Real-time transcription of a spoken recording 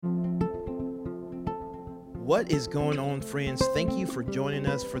What is going on, friends? Thank you for joining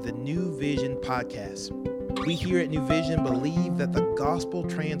us for the New Vision podcast. We here at New Vision believe that the gospel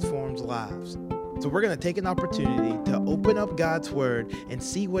transforms lives. So we're going to take an opportunity to open up God's word and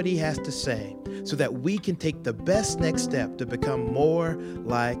see what he has to say so that we can take the best next step to become more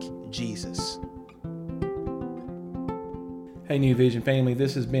like Jesus. Hey, New Vision family,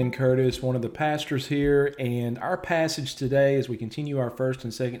 this is Ben Curtis, one of the pastors here, and our passage today as we continue our 1st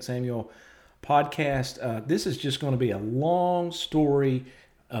and 2nd Samuel podcast, this is just going to be a long story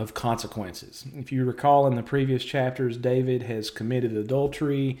of consequences. If you recall in the previous chapters, David has committed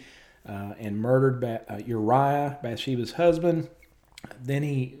adultery and murdered Uriah, Bathsheba's husband. Then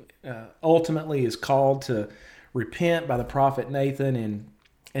he ultimately is called to repent by the prophet Nathan,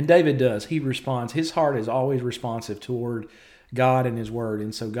 and David does. He responds. His heart is always responsive toward God and his word,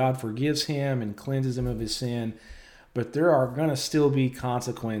 and so God forgives him and cleanses him of his sin. But there are going to still be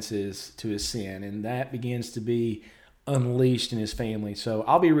consequences to his sin, and that begins to be unleashed in his family. So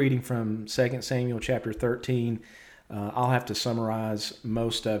I'll be reading from 2 Samuel chapter 13. I'll have to summarize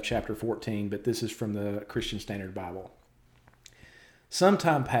most of chapter 14, but this is from the Christian Standard Bible. Some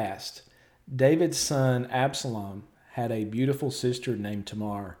time passed. David's son Absalom had a beautiful sister named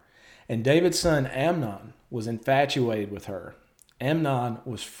Tamar, and David's son Amnon was infatuated with her. Amnon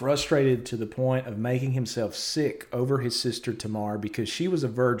was frustrated to the point of making himself sick over his sister Tamar because she was a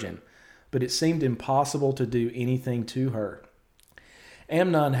virgin, but it seemed impossible to do anything to her.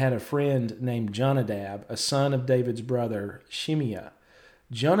 Amnon had a friend named Jonadab, a son of David's brother Shimeah.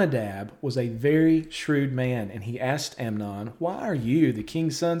 Jonadab was a very shrewd man, and he asked Amnon, "Why are you, the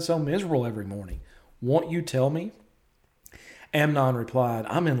king's son, so miserable every morning? Won't you tell me?" Amnon replied,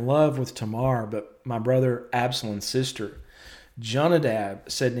 "I'm in love with Tamar, but my brother Absalom's sister." Jonadab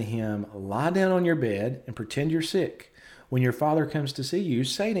said to him, "Lie down on your bed and pretend you're sick. When your father comes to see you,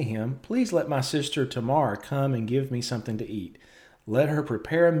 say to him, 'Please let my sister Tamar come and give me something to eat. Let her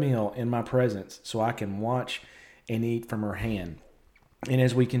prepare a meal in my presence so I can watch and eat from her hand.'" And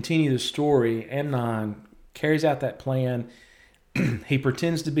as we continue the story, Amnon carries out that plan. He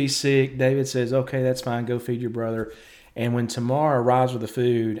pretends to be sick. David says, "Okay, that's fine. Go feed your brother." And when Tamar arrives with the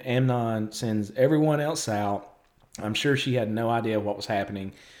food, Amnon sends everyone else out. I'm sure she had no idea what was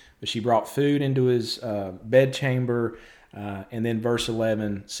happening, but she brought food into his bedchamber. And then verse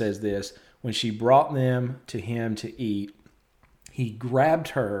 11 says this: when she brought them to him to eat, he grabbed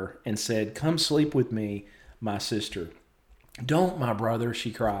her and said, "Come sleep with me, my sister." "Don't, my brother,"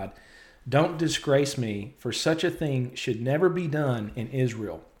 she cried. "Don't disgrace me, for such a thing should never be done in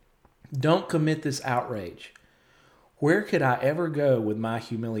Israel. Don't commit this outrage. Where could I ever go with my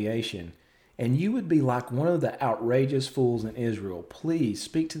humiliation? And you would be like one of the outrageous fools in Israel. Please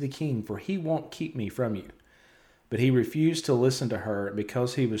speak to the king, for he won't keep me from you." But he refused to listen to her, and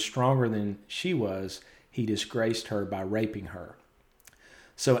because he was stronger than she was, he disgraced her by raping her.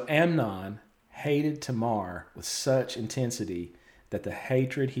 So Amnon hated Tamar with such intensity that the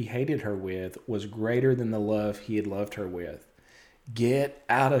hatred he hated her with was greater than the love he had loved her with. "Get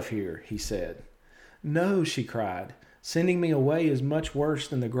out of here," he said. "No," she cried. "Sending me away is much worse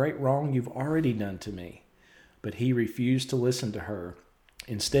than the great wrong you've already done to me." But he refused to listen to her.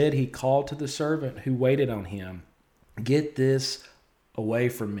 Instead, he called to the servant who waited on him, "Get this away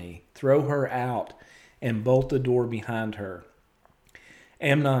from me. Throw her out and bolt the door behind her."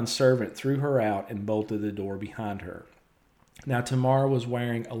 Amnon's servant threw her out and bolted the door behind her. Now Tamar was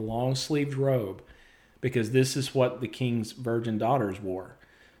wearing a long-sleeved robe, because this is what the king's virgin daughters wore.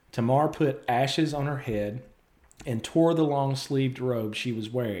 Tamar put ashes on her head and tore the long-sleeved robe she was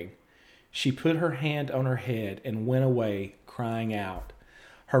wearing. She put her hand on her head and went away, crying out.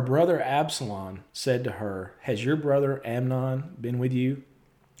 Her brother Absalom said to her, "Has your brother Amnon been with you?"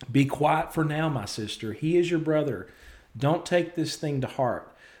 "Be quiet for now, my sister. He is your brother. Don't take this thing to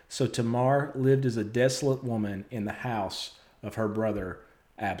heart." So Tamar lived as a desolate woman in the house of her brother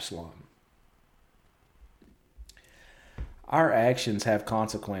Absalom. Our actions have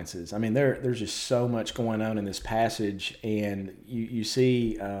consequences. I mean, there's just so much going on in this passage, and you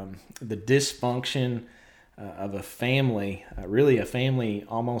see the dysfunction of a family, really a family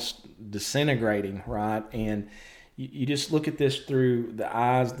almost disintegrating, right? And you just look at this through the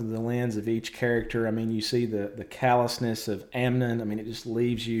eyes, the lens of each character. I mean, you see the callousness of Amnon. I mean, it just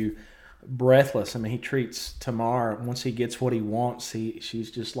leaves you breathless. I mean, he treats Tamar, once he gets what he wants, she's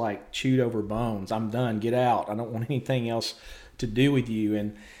just like chewed over bones. "I'm done. Get out. I don't want anything else to do with you."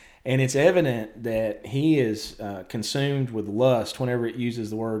 And it's evident that he is consumed with lust. Whenever it uses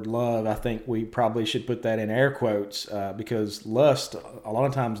the word love, I think we probably should put that in air quotes because lust a lot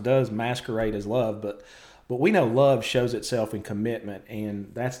of times does masquerade as love, but But we know love shows itself in commitment, and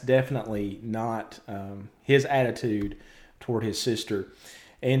that's definitely not his attitude toward his sister.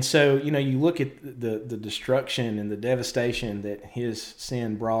 And so, you look at the destruction and the devastation that his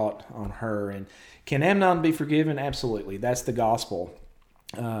sin brought on her. And can Amnon be forgiven? Absolutely. That's the gospel.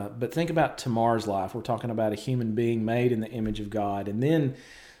 But think about Tamar's life. We're talking about a human being made in the image of God. And then,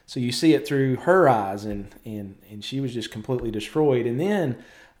 so you see it through her eyes, and she was just completely destroyed. And then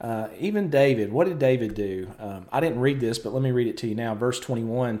even David, what did David do? I didn't read this, but let me read it to you now. Verse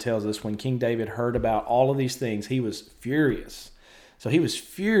 21 tells us when King David heard about all of these things, he was furious. So he was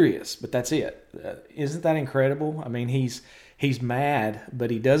furious, but that's it. Isn't that incredible? I mean, he's mad,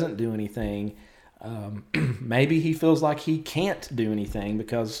 but he doesn't do anything. Maybe he feels like he can't do anything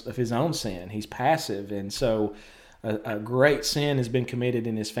because of his own sin. He's passive, and so a great sin has been committed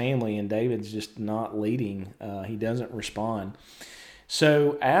in his family, and David's just not leading. He doesn't respond.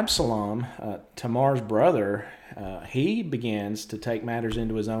 So Absalom, Tamar's brother, he begins to take matters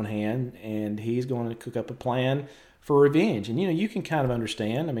into his own hand, and he's going to cook up a plan for revenge. And, you can kind of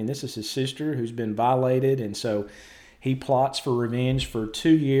understand. I mean, this is his sister who's been violated, and so he plots for revenge for 2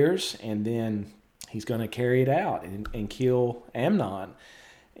 years, and then he's going to carry it out and kill Amnon.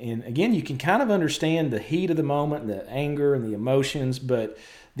 And again, you can kind of understand the heat of the moment, the anger and the emotions, but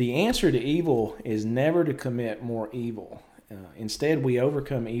the answer to evil is never to commit more evil. Instead, we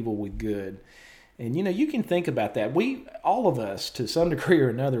overcome evil with good. And, you can think about that. All of us, to some degree or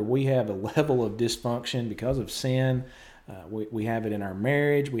another, we have a level of dysfunction because of sin. We have it in our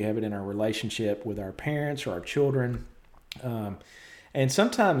marriage. We have it in our relationship with our parents or our children. And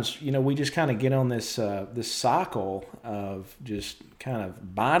sometimes, we just kind of get on this cycle of just kind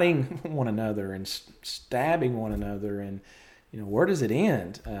of biting one another and stabbing one another. And, where does it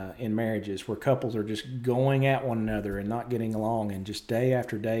end in marriages where couples are just going at one another and not getting along, and just day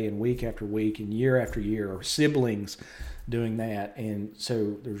after day and week after week and year after year, or siblings doing that? And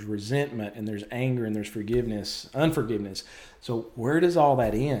so there's resentment and there's anger and there's unforgiveness. So where does all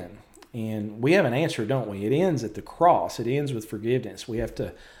that end? And we have an answer, don't we? It ends at the cross. It ends with forgiveness. We have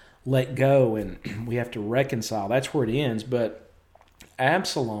to let go and we have to reconcile. That's where it ends. But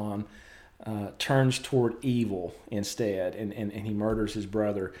Absalom turns toward evil instead, and he murders his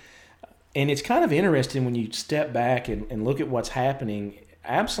brother. And it's kind of interesting when you step back and look at what's happening.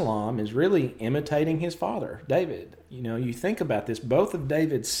 Absalom is really imitating his father, David. You think about this. Both of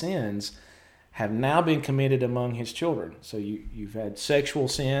David's sins have now been committed among his children. So you've had sexual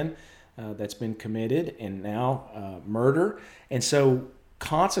sin that's been committed, and now murder. And so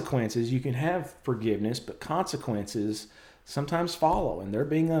consequences, you can have forgiveness, but consequences sometimes follow, and they're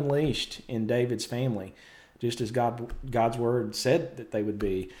being unleashed in David's family, just as God's word said that they would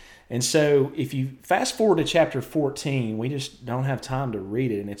be. And so if you fast forward to chapter 14, we just don't have time to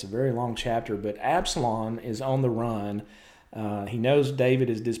read it, and it's a very long chapter, but Absalom is on the run. He knows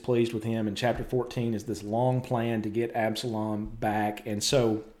David is displeased with him, and chapter 14 is this long plan to get Absalom back. And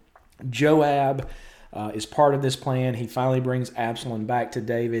so Joab is part of this plan. He finally brings Absalom back to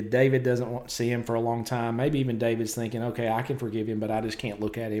David. David doesn't want to see him for a long time. Maybe even David's thinking, okay, I can forgive him, but I just can't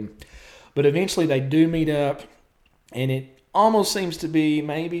look at him. But eventually they do meet up, and it almost seems to be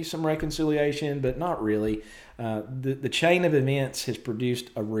maybe some reconciliation, but not really. The chain of events has produced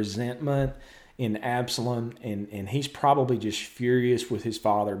a resentment in Absalom, and he's probably just furious with his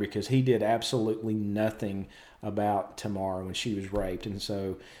father because he did absolutely nothing about Tamar when she was raped. And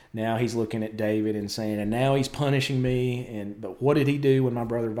so now he's looking at David and saying, and now he's punishing me. But what did he do when my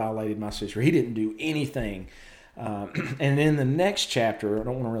brother violated my sister? He didn't do anything. And in the next chapter, I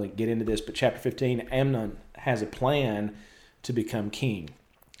don't want to really get into this, but chapter 15, Amnon has a plan to become king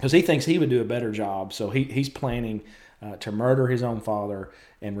because he thinks he would do a better job. So he's planning to murder his own father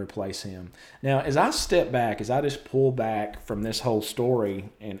and replace him. Now, as I step back, as I just pull back from this whole story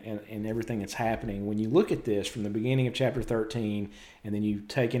and everything that's happening, when you look at this from the beginning of chapter 13 and then you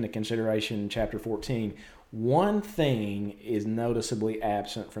take into consideration chapter 14, one thing is noticeably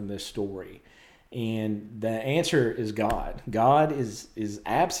absent from this story. And the answer is God. God is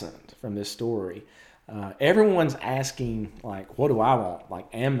absent from this story. Everyone's asking, like, what do I want? Like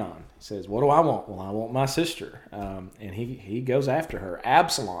Amnon says, what do I want? Well, I want my sister. And he goes after her.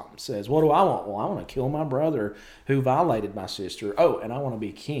 Absalom says, what do I want? Well, I want to kill my brother who violated my sister. Oh, and I want to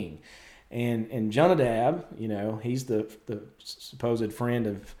be king. And Jonadab, he's the supposed friend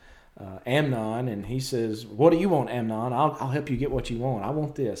of Amnon, and he says, what do you want, Amnon? I'll help you get what you want. I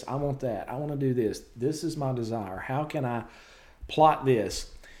want this. I want that. I want to do this. This is my desire. How can I plot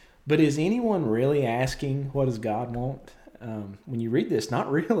this? But is anyone really asking, what does God want? When you read this,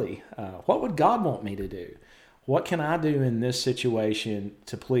 not really. What would God want me to do? what can I do in this situation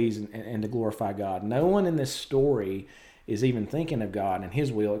to please and to glorify God? No one in this story is even thinking of God and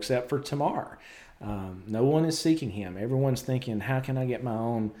his will except for Tamar. No one is seeking him. Everyone's thinking, how can I get my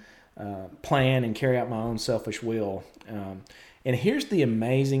own plan and carry out my own selfish will? And here's the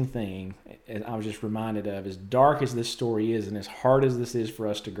amazing thing I was just reminded of. As dark as this story is and as hard as this is for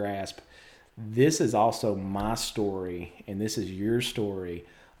us to grasp, this is also my story and this is your story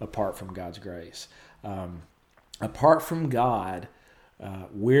apart from God's grace. Apart from God,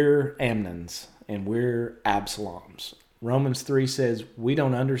 we're Amnons and we're Absaloms. Romans 3 says we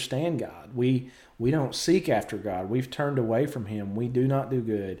don't understand God. We don't seek after God. We've turned away from him. We do not do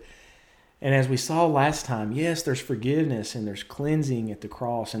good. And as we saw last time, yes, there's forgiveness and there's cleansing at the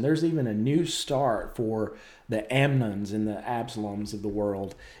cross. And there's even a new start for the Amnons and the Absaloms of the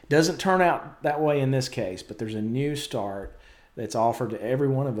world. It doesn't turn out that way in this case, but there's a new start that's offered to every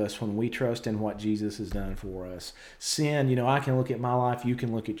one of us when we trust in what Jesus has done for us. Sin, I can look at my life, you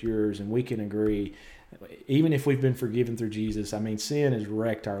can look at yours, and we can agree. Even if we've been forgiven through Jesus, sin has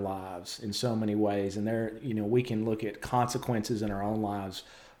wrecked our lives in so many ways. And we can look at consequences in our own lives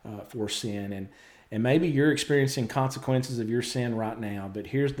for sin. And maybe you're experiencing consequences of your sin right now, but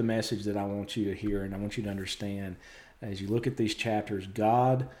here's the message that I want you to hear and I want you to understand. As you look at these chapters,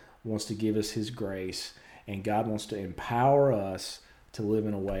 God wants to give us his grace and God wants to empower us to live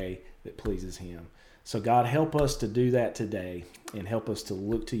in a way that pleases him. So God, help us to do that today and help us to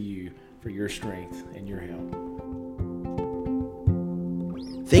look to you for your strength and your help.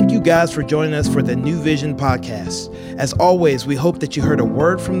 Thank you guys for joining us for the New Vision podcast. As always, we hope that you heard a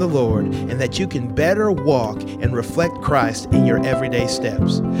word from the Lord and that you can better walk and reflect Christ in your everyday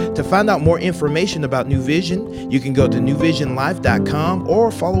steps. To find out more information about New Vision, you can go to newvisionlife.com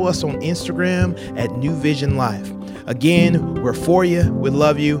or follow us on Instagram at New Vision Life. Again, we're for you, we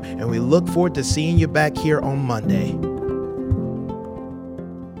love you, and we look forward to seeing you back here on Monday.